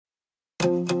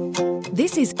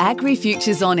This is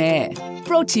AgriFutures on Air,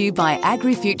 brought to you by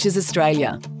AgriFutures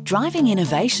Australia, driving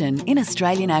innovation in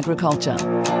Australian agriculture.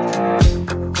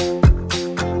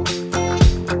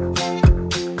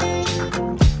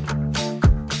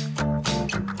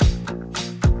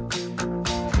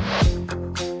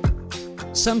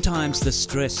 Sometimes the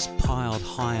stress piled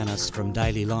high on us from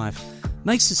daily life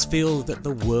makes us feel that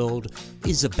the world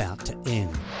is about to end.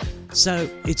 So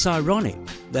it's ironic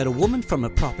that a woman from a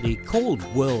property called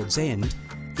World's End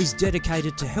is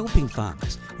dedicated to helping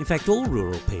farmers, in fact all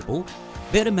rural people,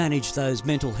 better manage those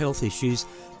mental health issues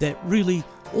that really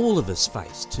all of us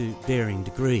face to varying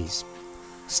degrees.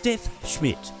 Steph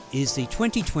Schmidt is the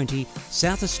 2020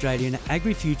 South Australian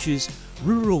AgriFutures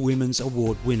Rural Women's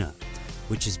Award winner,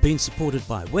 which has been supported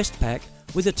by Westpac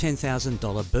with a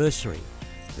 $10,000 bursary.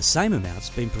 The same amount's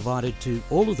been provided to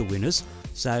all of the winners,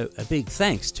 so a big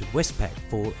thanks to Westpac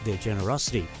for their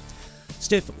generosity.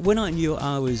 Steph, when I knew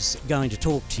I was going to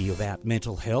talk to you about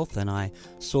mental health and I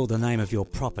saw the name of your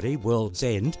property, World's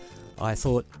End, I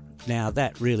thought, now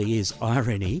that really is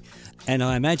irony, and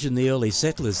I imagine the early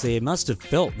settlers there must have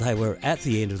felt they were at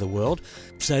the end of the world.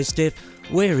 So Steph,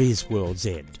 where is World's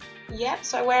End? Yep,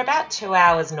 so we're about 2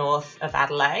 hours north of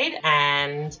Adelaide,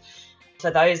 and for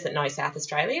those that know South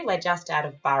Australia, we're just out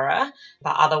of Burra,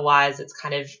 but otherwise it's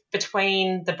kind of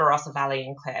between the Barossa Valley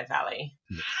and Clare Valley.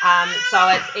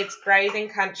 So it's grazing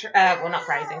country, not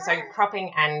grazing, so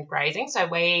cropping and grazing. So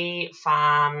we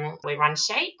run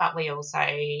sheep, but we also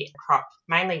crop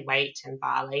mainly wheat and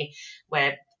barley.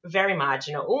 We're very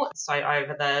marginal. So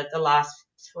over the last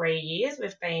 3 years,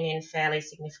 we've been in fairly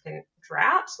significant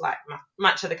drought, like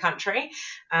much of the country,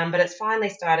 but it's finally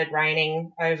started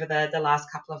raining over the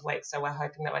last couple of weeks, so we're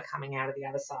hoping that we're coming out of the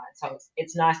other side. So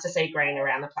it's nice to see green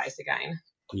around the place again.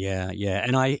 Yeah,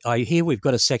 and I hear we've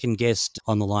got a second guest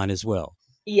on the line as well.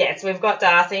 Yes, we've got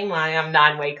Darcy, my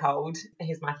 9-week-old.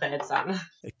 He's my third son.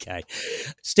 Okay.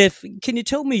 Steph, can you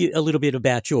tell me a little bit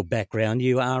about your background?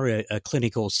 You are a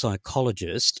clinical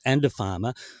psychologist and a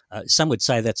farmer. Some would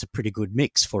say that's a pretty good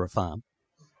mix for a farm.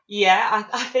 Yeah,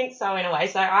 I think so in a way.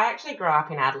 So I actually grew up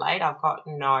in Adelaide. I've got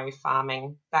no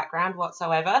farming background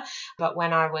whatsoever. But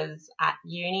when I was at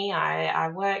uni, I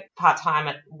worked part-time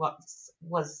at what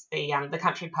was the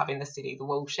country pub in the city, the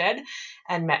Woolshed,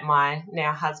 and met my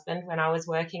now husband when I was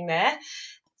working there.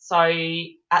 So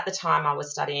at the time I was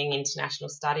studying international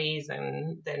studies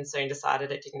and then soon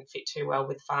decided it didn't fit too well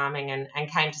with farming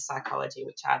and came to psychology,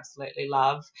 which I absolutely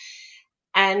love.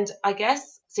 And I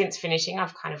guess since finishing,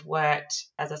 I've kind of worked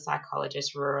as a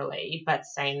psychologist rurally, but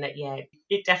seen that, yeah,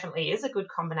 it definitely is a good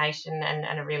combination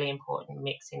and a really important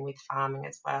mix in with farming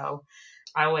as well.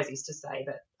 I always used to say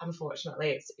that,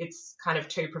 unfortunately, it's kind of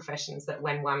two professions that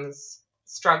when one's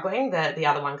struggling, the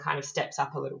other one kind of steps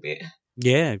up a little bit.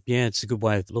 Yeah, it's a good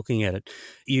way of looking at it.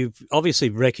 You've obviously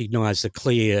recognised a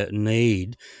clear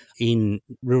need in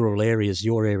rural areas,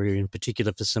 your area in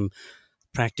particular, for some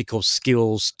practical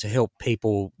skills to help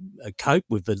people cope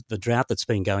with the drought that's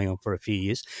been going on for a few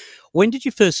years. When did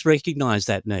you first recognise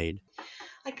that need?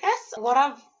 I guess what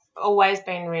I've always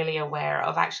been really aware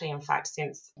of, actually, in fact,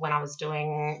 since when I was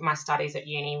doing my studies at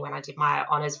uni, when I did my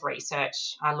honours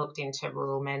research, I looked into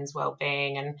rural men's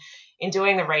wellbeing, and in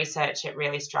doing the research, it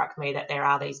really struck me that there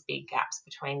are these big gaps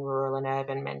between rural and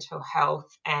urban mental health,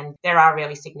 and there are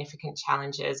really significant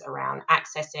challenges around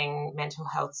accessing mental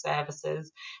health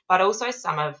services, but also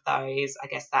some of those, I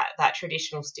guess, that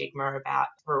traditional stigma about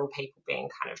rural people being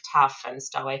kind of tough and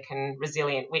stoic and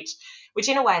resilient, which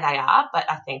in a way they are, but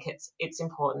I think it's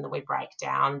important that we break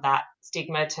down that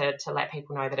stigma to let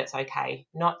people know that it's okay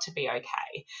not to be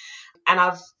okay. And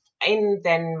in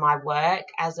then my work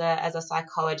as a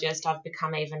psychologist, I've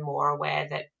become even more aware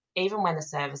that even when the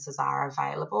services are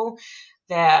available,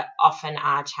 there often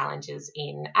are challenges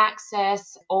in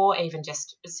access or even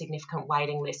just significant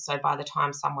waiting lists. So by the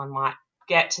time someone might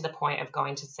get to the point of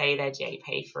going to see their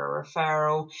GP for a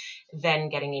referral, then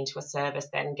getting into a service,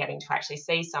 then getting to actually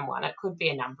see someone, it could be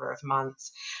a number of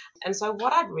months. And so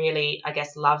what I'd really, I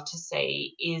guess, love to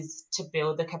see is to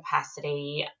build the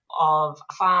capacity of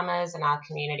farmers and our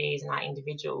communities and our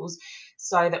individuals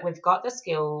so that we've got the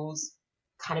skills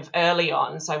kind of early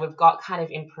on. So we've got kind of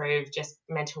improved just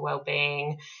mental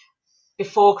well-being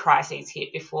before crises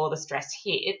hit, before the stress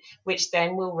hit, which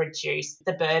then will reduce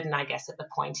the burden, I guess, at the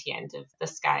pointy end of the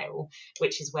scale,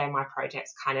 which is where my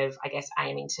project's kind of, I guess,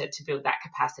 aiming to build that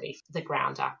capacity from the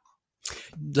ground up.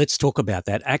 Let's talk about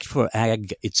that. Act for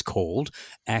Ag, it's called,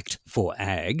 Act for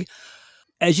Ag.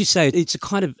 As you say, it's a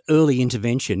kind of early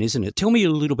intervention, isn't it? Tell me a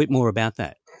little bit more about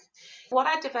that. What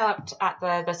I developed at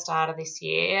the start of this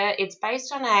year, it's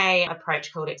based on a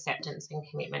approach called acceptance and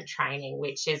commitment training,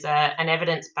 which is an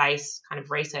evidence-based, kind of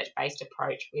research-based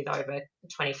approach with over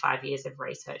 25 years of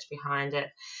research behind it.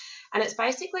 And it's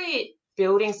basically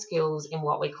building skills in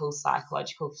what we call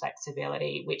psychological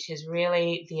flexibility, which is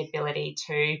really the ability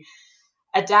to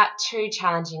adapt to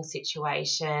challenging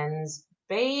situations,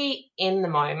 be in the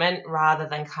moment rather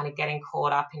than kind of getting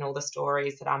caught up in all the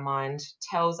stories that our mind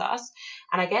tells us.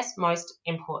 And I guess most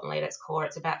importantly at its core,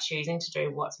 it's about choosing to do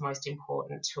what's most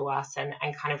important to us and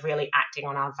kind of really acting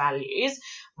on our values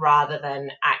rather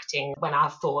than acting when our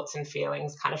thoughts and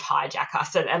feelings kind of hijack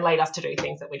us and lead us to do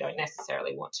things that we don't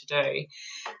necessarily want to do.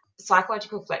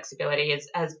 Psychological flexibility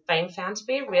has been found to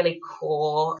be a really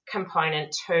core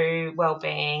component to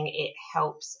well-being. It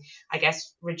helps, I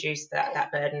guess, reduce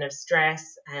that burden of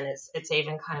stress, and it's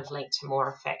even kind of linked to more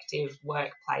effective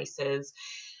workplaces.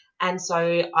 And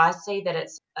so I see that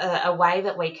it's a way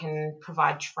that we can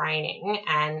provide training,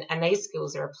 and these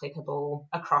skills are applicable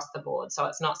across the board. So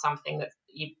it's not something that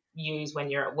you use when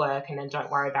you're at work and then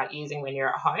don't worry about using when you're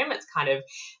at home. It's kind of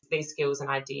these skills and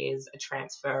ideas are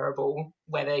transferable,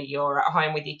 whether you're at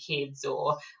home with your kids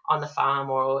or on the farm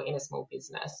or in a small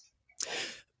business.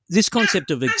 This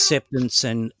concept of acceptance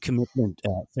and commitment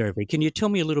therapy, can you tell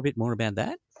me a little bit more about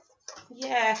that?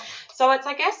 Yeah, so it's,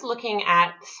 I guess, looking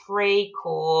at three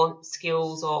core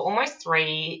skills or almost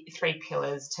three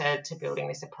pillars to building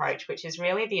this approach, which is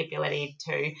really the ability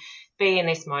to be in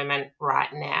this moment right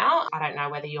now. I don't know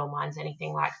whether your mind's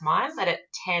anything like mine, but it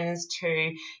tends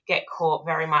to get caught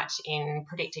very much in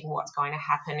predicting what's going to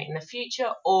happen in the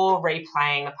future or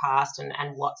replaying the past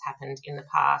and what's happened in the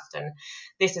past. And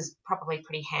this is probably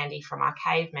pretty handy from our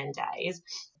cavemen days.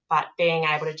 But being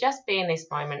able to just be in this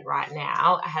moment right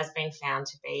now has been found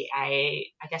to be a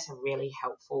really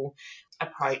helpful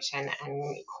approach and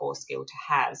core skill to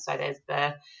have. So there's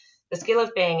the skill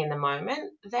of being in the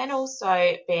moment, then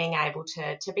also being able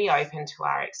to be open to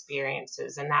our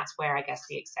experiences. And that's where I guess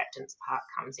the acceptance part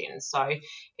comes in. So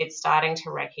it's starting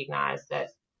to recognize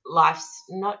that life's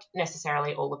not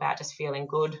necessarily all about just feeling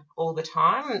good all the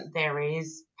time. There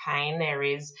is pain, there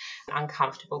is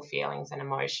uncomfortable feelings and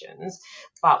emotions,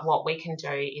 but what we can do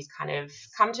is kind of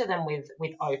come to them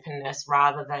with openness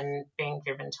rather than being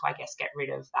driven to, I guess, get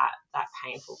rid of that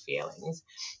painful feelings.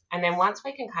 And then once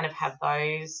we can kind of have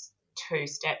those two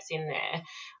steps in there,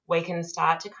 we can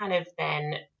start to kind of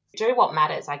then do what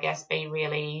matters, I guess, be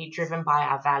really driven by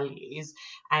our values.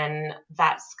 And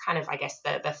that's kind of, I guess,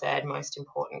 the third most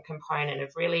important component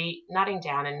of really nutting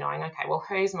down and knowing, okay, well,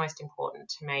 who's most important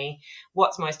to me?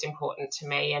 What's most important to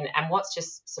me? And what's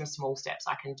just some small steps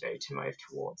I can do to move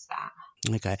towards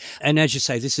that? Okay. And as you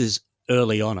say, this is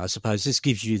early on, I suppose. This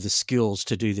gives you the skills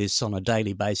to do this on a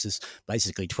daily basis,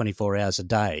 basically 24 hours a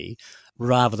day,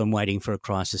 rather than waiting for a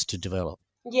crisis to develop.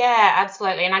 Yeah,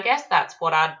 absolutely. And I guess that's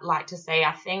what I'd like to see.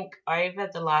 I think over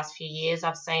the last few years,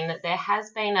 I've seen that there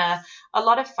has been a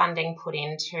lot of funding put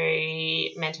into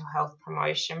mental health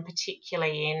promotion,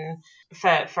 particularly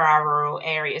for our rural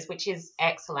areas, which is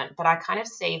excellent. But I kind of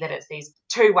see that it's these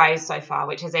two ways so far,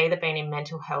 which has either been in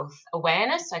mental health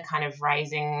awareness, so kind of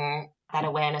raising that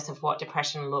awareness of what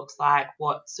depression looks like,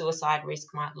 what suicide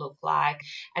risk might look like,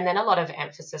 and then a lot of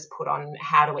emphasis put on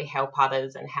how do we help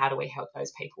others and how do we help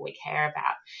those people we care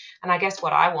about. And I guess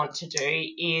what I want to do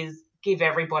is give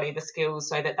everybody the skills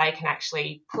so that they can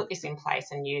actually put this in place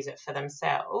and use it for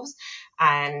themselves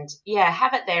and,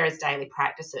 have it there as daily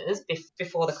practices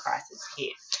before the crisis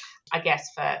hits. I guess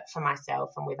for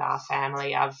myself and with our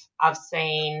family, I've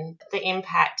seen the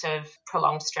impact of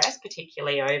prolonged stress,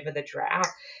 particularly over the drought,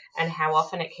 and how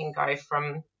often it can go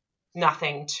from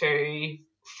nothing to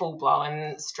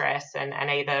full-blown stress and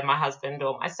either my husband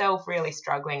or myself really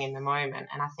struggling in the moment.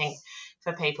 And I think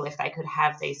for people, if they could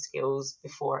have these skills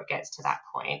before it gets to that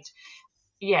point,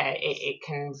 it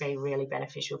can be really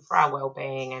beneficial for our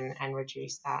well-being and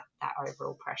reduce that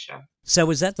overall pressure. So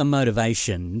was that the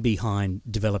motivation behind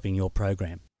developing your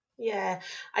program? Yeah,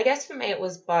 I guess for me it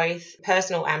was both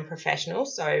personal and professional.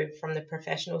 So from the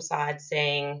professional side,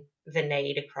 seeing the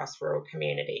need across rural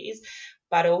communities,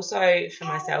 but also for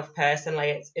myself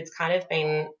personally, it's kind of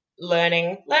been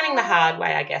learning the hard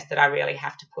way, I guess, that I really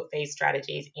have to put these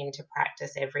strategies into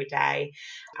practice every day.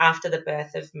 After the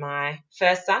birth of my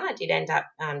first son, I did end up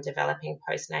developing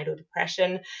postnatal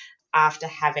depression after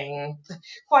having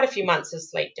quite a few months of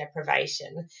sleep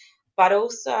deprivation. But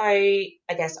also, I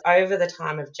guess, over the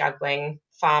time of juggling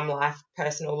farm life,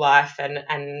 personal life, and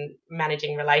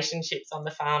managing relationships on the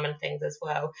farm and things as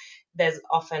well, there's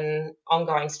often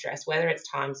ongoing stress, whether it's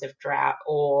times of drought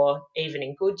or even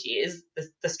in good years,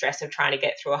 the stress of trying to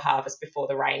get through a harvest before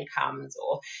the rain comes,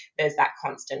 or there's that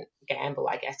constant gamble,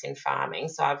 I guess, in farming.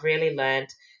 So I've really learned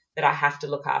that I have to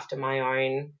look after my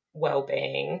own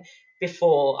well-being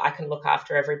before I can look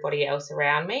after everybody else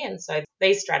around me. And so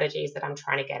these strategies that I'm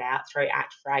trying to get out through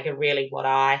Act for Ag are really what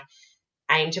I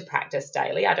aim to practice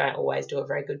daily. I don't always do a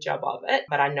very good job of it,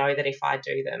 but I know that if I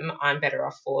do them, I'm better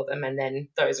off for them, and then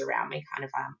those around me kind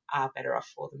of are better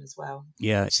off for them as well.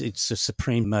 Yeah, it's a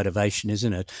supreme motivation,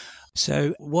 isn't it?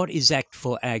 So what is Act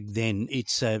for Ag then?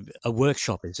 It's a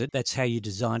workshop, is it? That's how you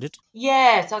designed it?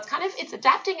 Yeah, so it's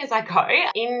adapting as I go.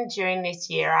 In June this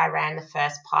year, I ran the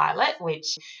first pilot,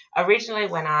 which originally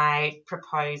when I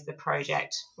proposed the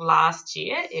project last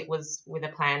year, it was with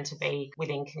a plan to be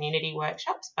within community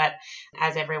workshops. But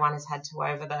as everyone has had to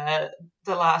over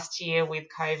the last year with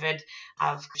COVID,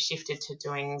 I've shifted to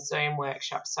doing Zoom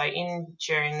workshops. So in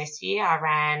June this year,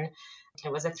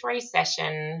 it was a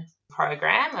 3-session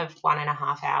program of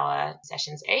 1.5 hour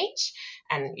sessions each.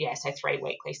 And so 3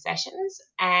 weekly sessions.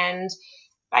 And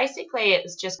basically it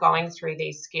was just going through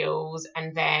these skills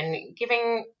and then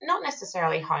giving not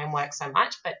necessarily homework so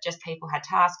much, but just people had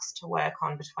tasks to work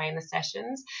on between the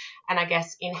sessions. And I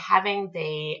guess in having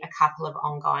a couple of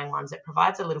ongoing ones, it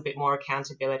provides a little bit more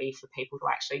accountability for people to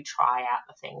actually try out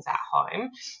the things at home,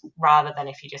 rather than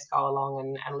if you just go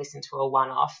along and listen to a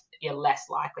one-off, you're less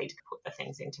likely to put the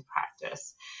things into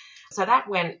practice. So that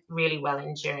went really well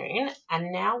in June.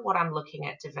 And now what I'm looking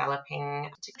at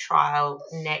developing to trial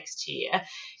next year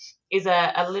is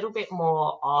a little bit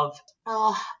more of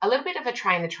a little bit of a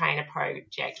train the trainer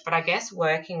project, but I guess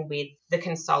working with the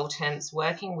consultants,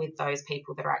 working with those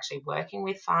people that are actually working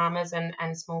with farmers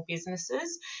and small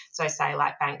businesses. So say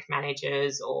like bank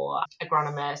managers or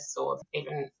agronomists, or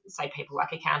even say people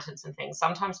like accountants and things,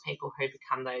 sometimes people who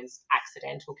become those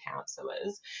accidental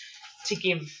counsellors, to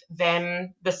give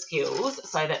them the skills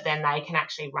so that then they can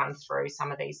actually run through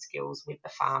some of these skills with the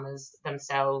farmers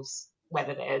themselves,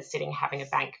 whether they're sitting having a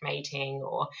bank meeting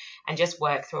and just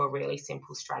work through a really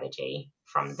simple strategy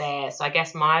from there. So I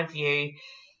guess my view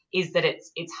is that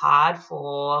it's hard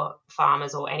for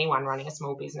farmers or anyone running a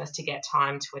small business to get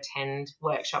time to attend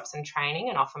workshops and training,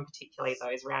 and often particularly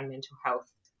those around mental health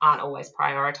aren't always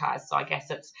prioritised. So I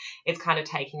guess it's kind of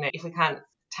taking that, if we can't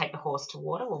take the horse to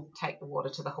water, we'll take the water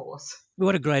to the horse.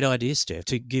 What a great idea, Steph,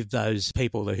 to give those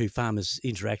people who farmers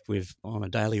interact with on a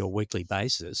daily or weekly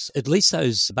basis at least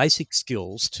those basic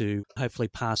skills to hopefully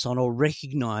pass on or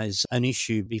recognise an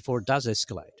issue before it does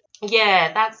escalate.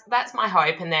 Yeah, that's my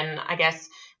hope. And then I guess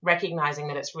recognising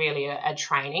that it's really a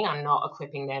training. I'm not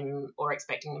equipping them or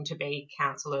expecting them to be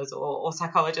counsellors or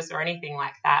psychologists or anything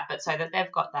like that, but so that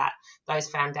they've got those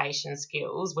foundation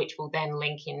skills, which will then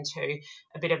link into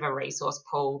a bit of a resource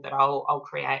pool that I'll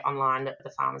create online that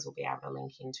the farmers will be able to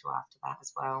link into after that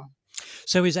as well.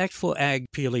 So is Act for Ag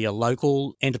purely a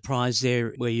local enterprise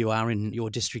there where you are in your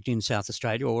district in South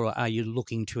Australia, or are you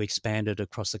looking to expand it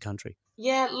across the country?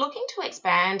 Yeah, looking to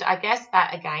expand. I guess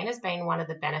that again has been one of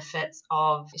the benefits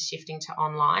of shifting to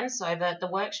online. So the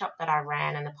workshop that I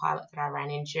ran and the pilot that I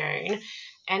ran in June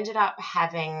ended up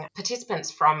having participants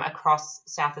from across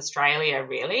South Australia,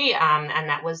 really. And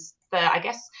that was, I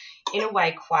guess, in a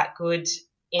way quite good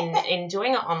in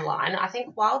doing it online. I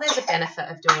think while there's a benefit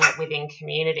of doing it within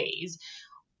communities,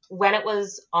 when it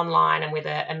was online and with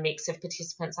a mix of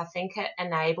participants, I think it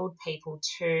enabled people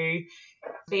to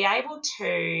be able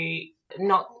to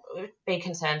not be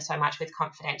concerned so much with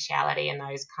confidentiality and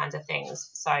those kinds of things.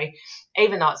 So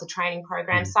even though it's a training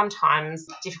program, sometimes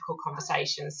difficult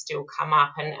conversations still come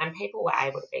up, and people were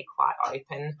able to be quite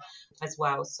open as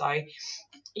well. So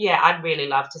yeah, I'd really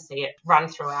love to see it run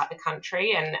throughout the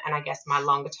country, and I guess my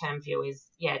longer term view is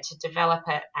to develop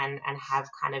it and have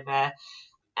kind of a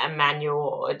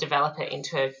manual, or develop it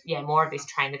into more of this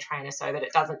train the trainer, so that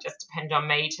it doesn't just depend on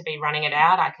me to be running it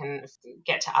out. I can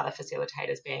get to other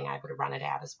facilitators being able to run it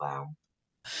out as well.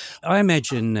 I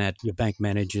imagine that your bank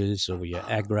managers or your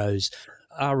agros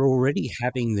are already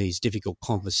having these difficult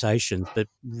conversations, but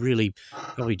really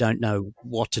probably don't know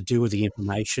what to do with the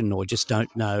information, or just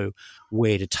don't know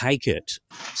where to take it.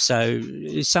 So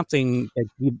it's something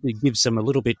that gives them a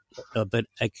little bit of an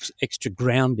extra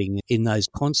grounding in those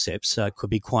concepts, so it could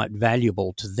be quite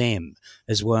valuable to them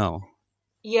as well.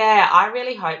 Yeah, I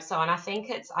really hope so. And I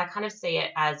think I kind of see it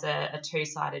as a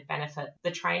two-sided benefit. The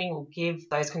training will give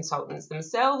those consultants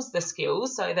themselves the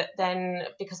skills so that then,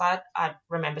 because I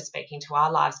remember speaking to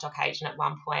our livestock agent at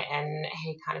one point and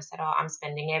he kind of said, oh, I'm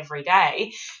spending every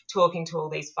day talking to all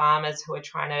these farmers who are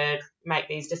trying to make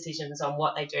these decisions on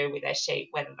what they do with their sheep,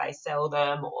 whether they sell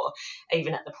them, or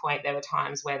even at the point there were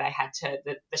times where they had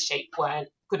the sheep weren't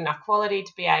good enough quality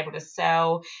to be able to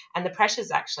sell, and the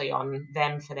pressure's actually on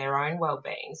them for their own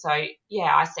well-being. So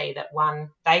yeah, I see that one,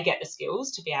 they get the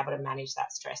skills to be able to manage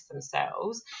that stress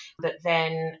themselves, but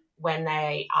then when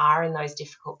they are in those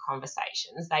difficult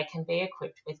conversations, they can be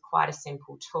equipped with quite a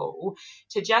simple tool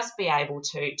to just be able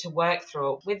to work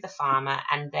through it with the farmer,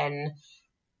 and then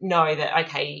know that,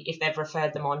 okay, if they've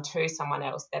referred them on to someone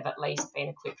else, they've at least been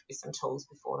equipped with some tools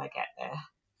before they get there.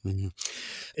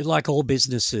 Mm-hmm. Like all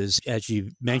businesses, as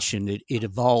you mentioned, it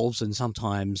evolves, and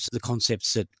sometimes the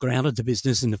concepts that grounded the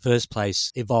business in the first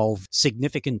place evolve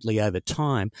significantly over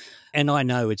time. And I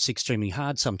know it's extremely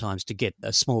hard sometimes to get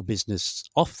a small business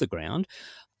off the ground.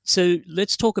 So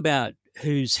let's talk about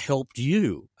who's helped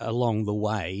you along the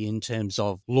way in terms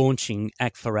of launching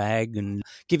Act for Ag and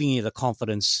giving you the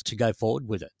confidence to go forward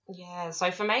with it. Yeah, so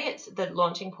for me, it's the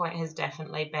launching point has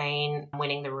definitely been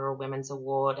winning the Rural Women's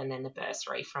Award and then the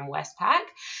bursary from Westpac.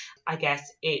 I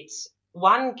guess it's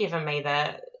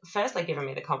firstly given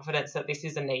me the confidence that this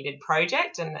is a needed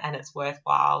project and it's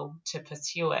worthwhile to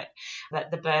pursue it.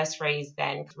 But the bursaries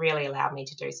then really allowed me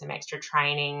to do some extra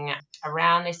training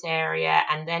around this area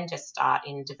and then just start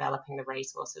in developing the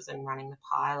resources and running the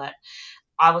pilot.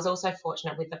 I was also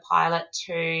fortunate with the pilot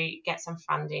to get some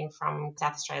funding from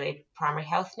South Australia Primary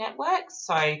Health Network.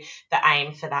 So the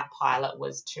aim for that pilot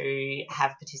was to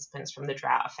have participants from the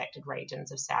drought-affected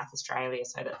regions of South Australia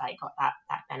so that they got that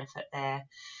benefit there.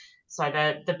 So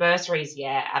the bursaries,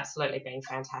 yeah, absolutely been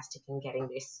fantastic in getting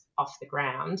this off the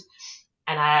ground.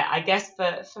 And I guess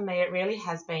for me, it really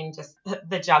has been just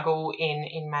the juggle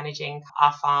in managing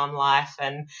our farm life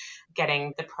and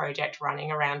getting the project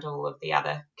running around all of the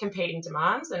other competing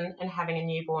demands and having a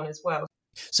newborn as well.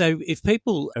 So if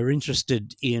people are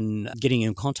interested in getting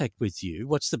in contact with you,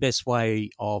 what's the best way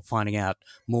of finding out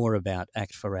more about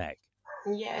Act for Ag?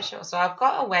 Yeah, sure. So I've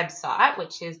got a website,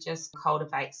 which is just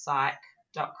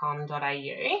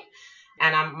cultivatepsych.com.au.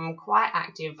 And I'm quite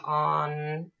active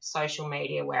on social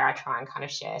media where I try and kind of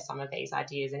share some of these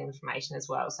ideas and information as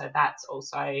well. So that's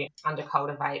also under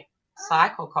Cultivate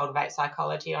Psych or Cultivate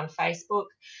Psychology on Facebook,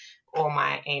 or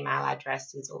my email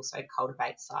address is also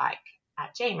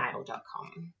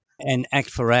cultivatepsych@gmail.com. And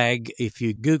Act for Ag, if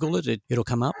you Google it, it'll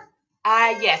come up?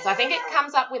 Yes, I think it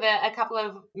comes up with a couple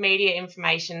of media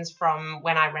informations from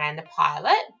when I ran the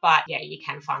pilot, but yeah, you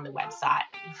can find the website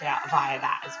via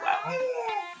that as well.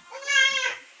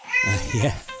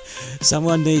 Yeah,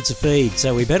 someone needs a feed,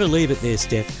 so we better leave it there,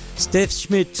 Steph. Steph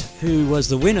Schmidt, who was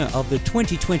the winner of the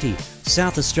 2020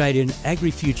 South Australian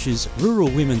AgriFutures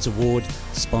Rural Women's Award,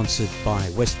 sponsored by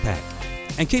Westpac.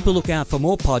 And keep a lookout for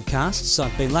more podcasts.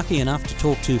 I've been lucky enough to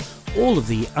talk to all of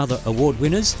the other award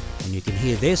winners, and you can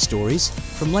hear their stories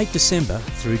from late December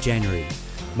through January.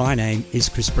 My name is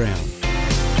Chris Brown.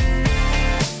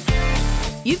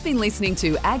 You've been listening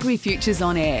to AgriFutures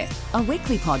On Air, a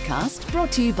weekly podcast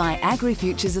brought to you by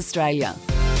AgriFutures Australia.